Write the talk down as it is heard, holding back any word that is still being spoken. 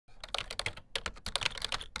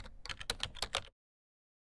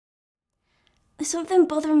There's something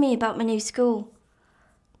bothering me about my new school.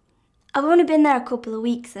 I've only been there a couple of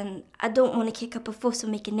weeks and I don't want to kick up a fuss or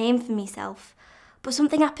make a name for myself, but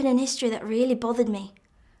something happened in history that really bothered me.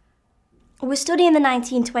 We're studying the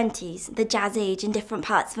 1920s, the Jazz Age in different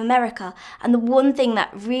parts of America, and the one thing that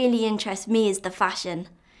really interests me is the fashion.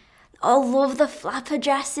 I love the flapper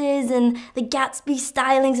dresses and the Gatsby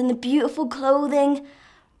stylings and the beautiful clothing.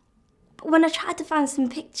 But when I tried to find some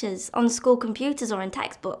pictures on school computers or in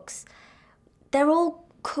textbooks, they're all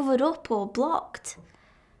covered up or blocked.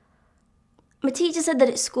 My teacher said that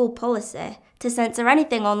it's school policy to censor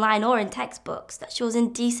anything online or in textbooks that shows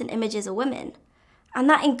indecent images of women, and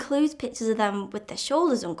that includes pictures of them with their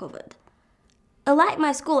shoulders uncovered. I like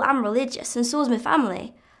my school, I'm religious, and so is my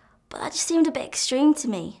family, but that just seemed a bit extreme to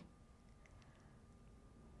me.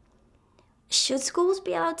 Should schools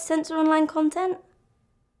be allowed to censor online content?